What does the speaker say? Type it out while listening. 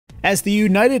As the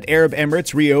United Arab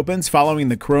Emirates reopens following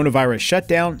the coronavirus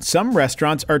shutdown, some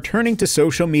restaurants are turning to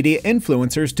social media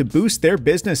influencers to boost their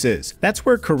businesses. That's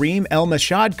where Kareem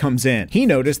al-Mashad comes in. He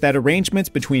noticed that arrangements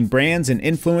between brands and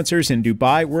influencers in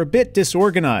Dubai were a bit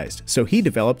disorganized, so he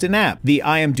developed an app. The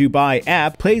I Am Dubai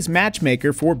app plays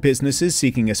matchmaker for businesses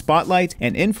seeking a spotlight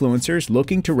and influencers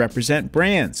looking to represent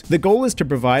brands. The goal is to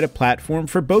provide a platform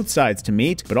for both sides to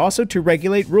meet, but also to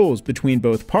regulate rules between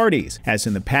both parties. As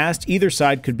in the past, either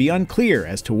side could be unclear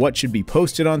as to what should be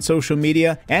posted on social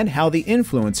media and how the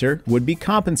influencer would be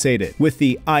compensated. With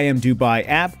the I Am Dubai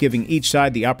app giving each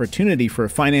side the opportunity for a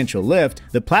financial lift,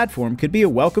 the platform could be a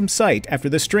welcome sight after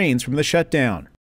the strains from the shutdown.